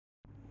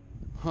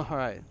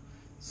Alright,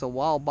 so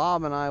while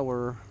Bob and I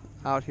were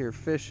out here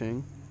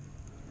fishing,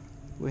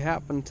 we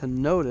happened to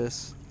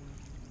notice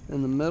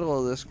in the middle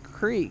of this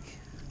creek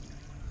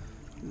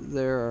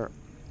there are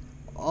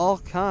all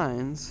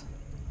kinds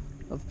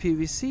of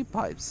PVC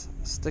pipes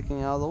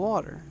sticking out of the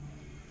water.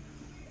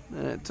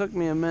 And it took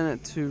me a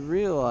minute to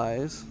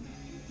realize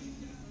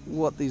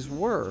what these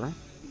were,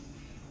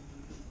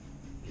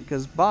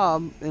 because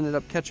Bob ended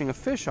up catching a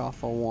fish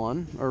off of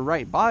one, or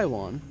right by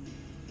one,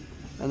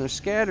 and they're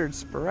scattered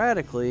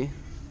sporadically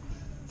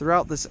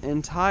throughout this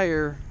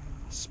entire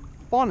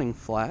spawning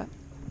flat.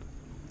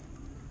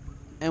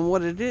 And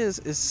what it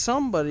is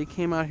somebody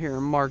came out here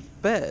and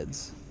marked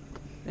beds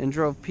and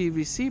drove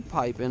PVC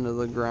pipe into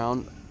the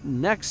ground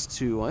next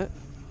to it.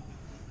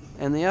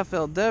 And the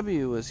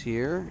FLW was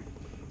here,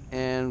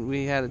 and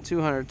we had a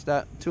 200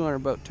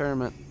 boat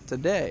tournament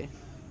today.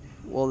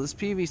 Well, this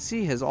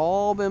PVC has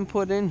all been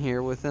put in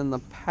here within the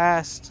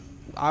past,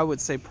 I would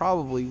say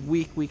probably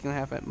week and a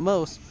half at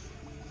most,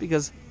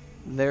 because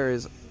there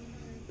is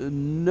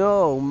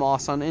no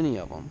moss on any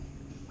of them.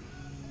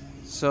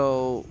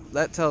 So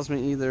that tells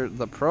me either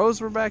the pros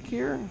were back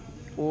here,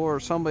 or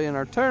somebody in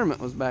our tournament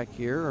was back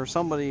here, or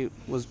somebody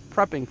was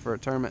prepping for a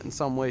tournament in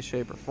some way,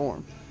 shape, or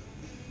form.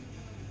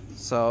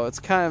 So it's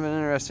kind of an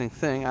interesting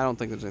thing. I don't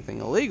think there's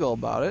anything illegal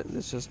about it.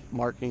 It's just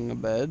marking a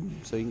bed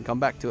so you can come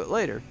back to it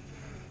later.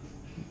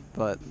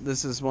 But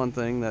this is one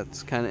thing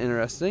that's kind of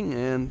interesting,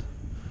 and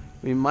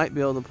we might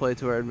be able to play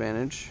to our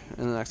advantage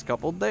in the next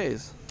couple of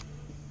days.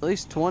 At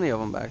least 20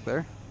 of them back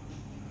there.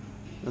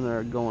 And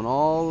they're going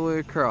all the way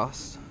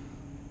across.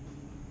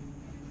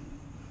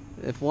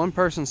 If one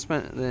person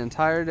spent the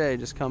entire day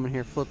just coming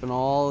here flipping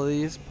all of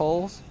these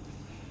poles,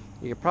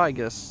 you could probably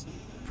get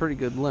a pretty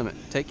good limit.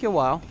 Take you a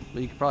while,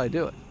 but you could probably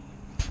do it.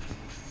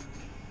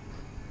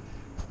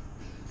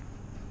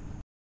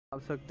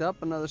 I've hooked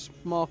up another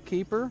small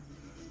keeper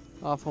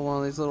off of one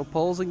of these little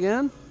poles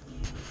again.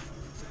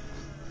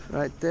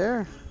 Right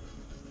there.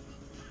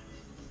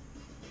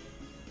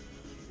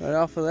 Right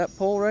off of that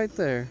pole right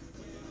there.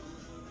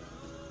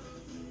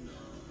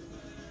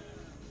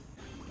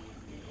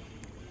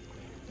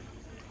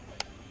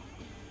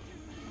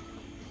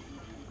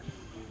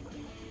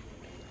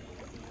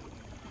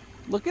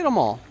 Look at them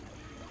all.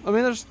 I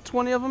mean, there's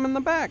 20 of them in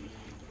the back.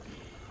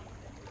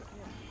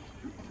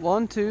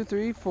 1, 2,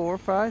 3, 4,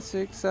 5,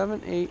 6,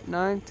 7, 8,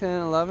 9,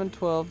 10, 11,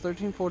 12,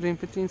 13, 14,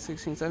 15,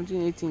 16,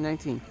 17, 18,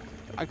 19.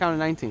 I counted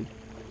 19.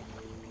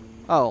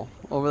 Oh,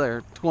 over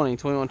there, 20,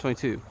 21,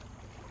 22.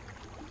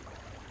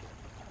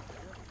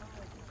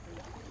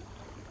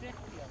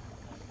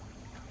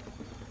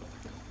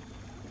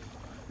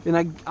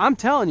 And I'm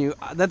telling you,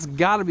 that's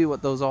got to be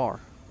what those are.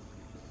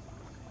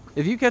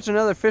 If you catch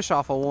another fish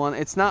off of one,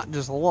 it's not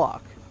just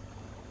luck.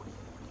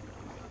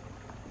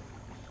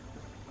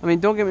 I mean,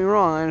 don't get me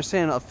wrong, I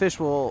understand a fish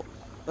will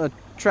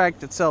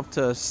attract itself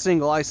to a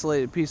single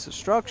isolated piece of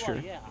structure.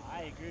 Well, yeah,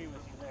 I agree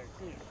with you there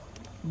too.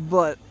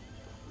 But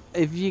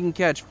if you can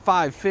catch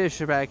 5 fish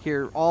back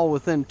here all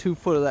within 2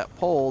 foot of that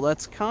pole,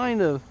 that's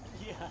kind of...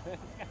 Yeah,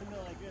 that's kind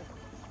of like this.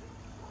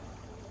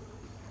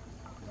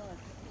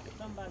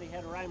 Somebody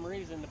had a rhyme or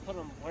reason to put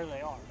them where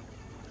they are.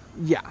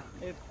 Yeah.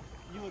 If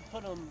you would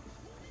put them,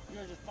 you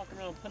were just fucking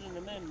around putting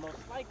them in,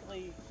 most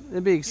likely...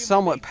 It'd be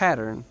somewhat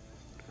pattern.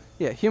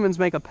 Yeah, humans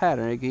make a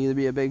pattern. It can either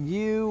be a big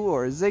U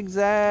or a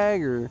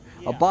zigzag or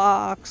a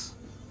box.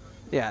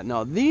 Yeah,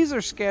 no, these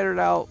are scattered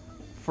out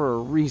for a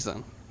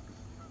reason.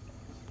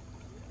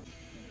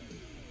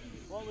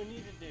 What we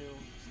need to do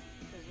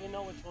is we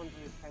know which ones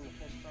we've kind of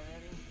fished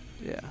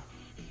already. Yeah.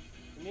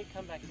 We need to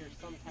come back here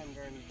sometime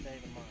during the day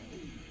tomorrow.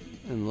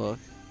 And look.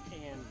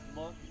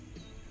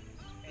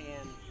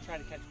 And try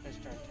to catch fish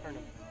during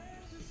tournament.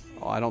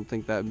 Oh, I don't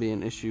think that'd be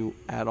an issue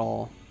at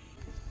all.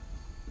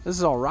 This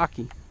is all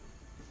rocky.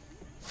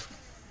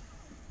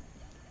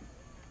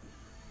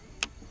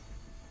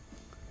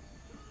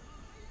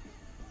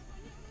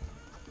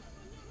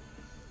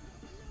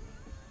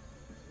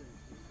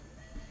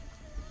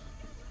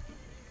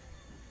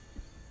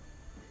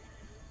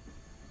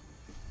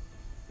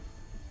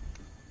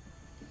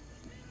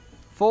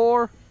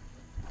 Four.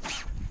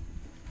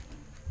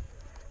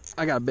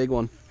 I got a big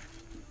one.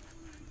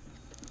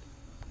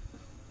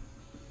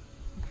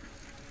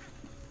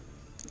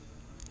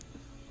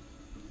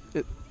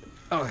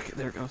 Oh, okay,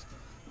 there it goes.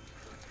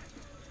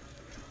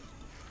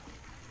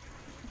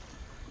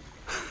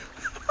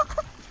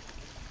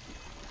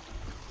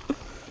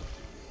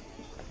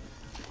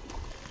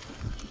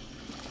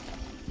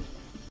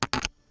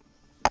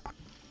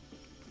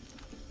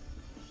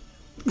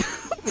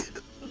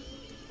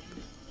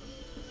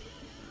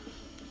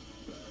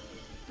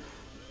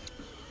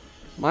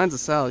 Mine's a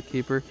salad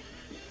keeper,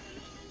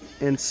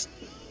 and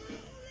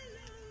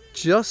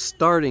just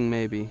starting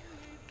maybe.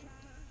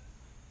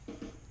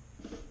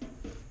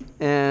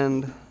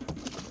 And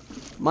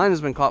mine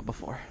has been caught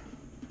before.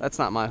 That's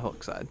not my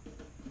hook side.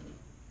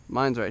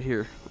 Mine's right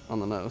here on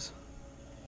the nose.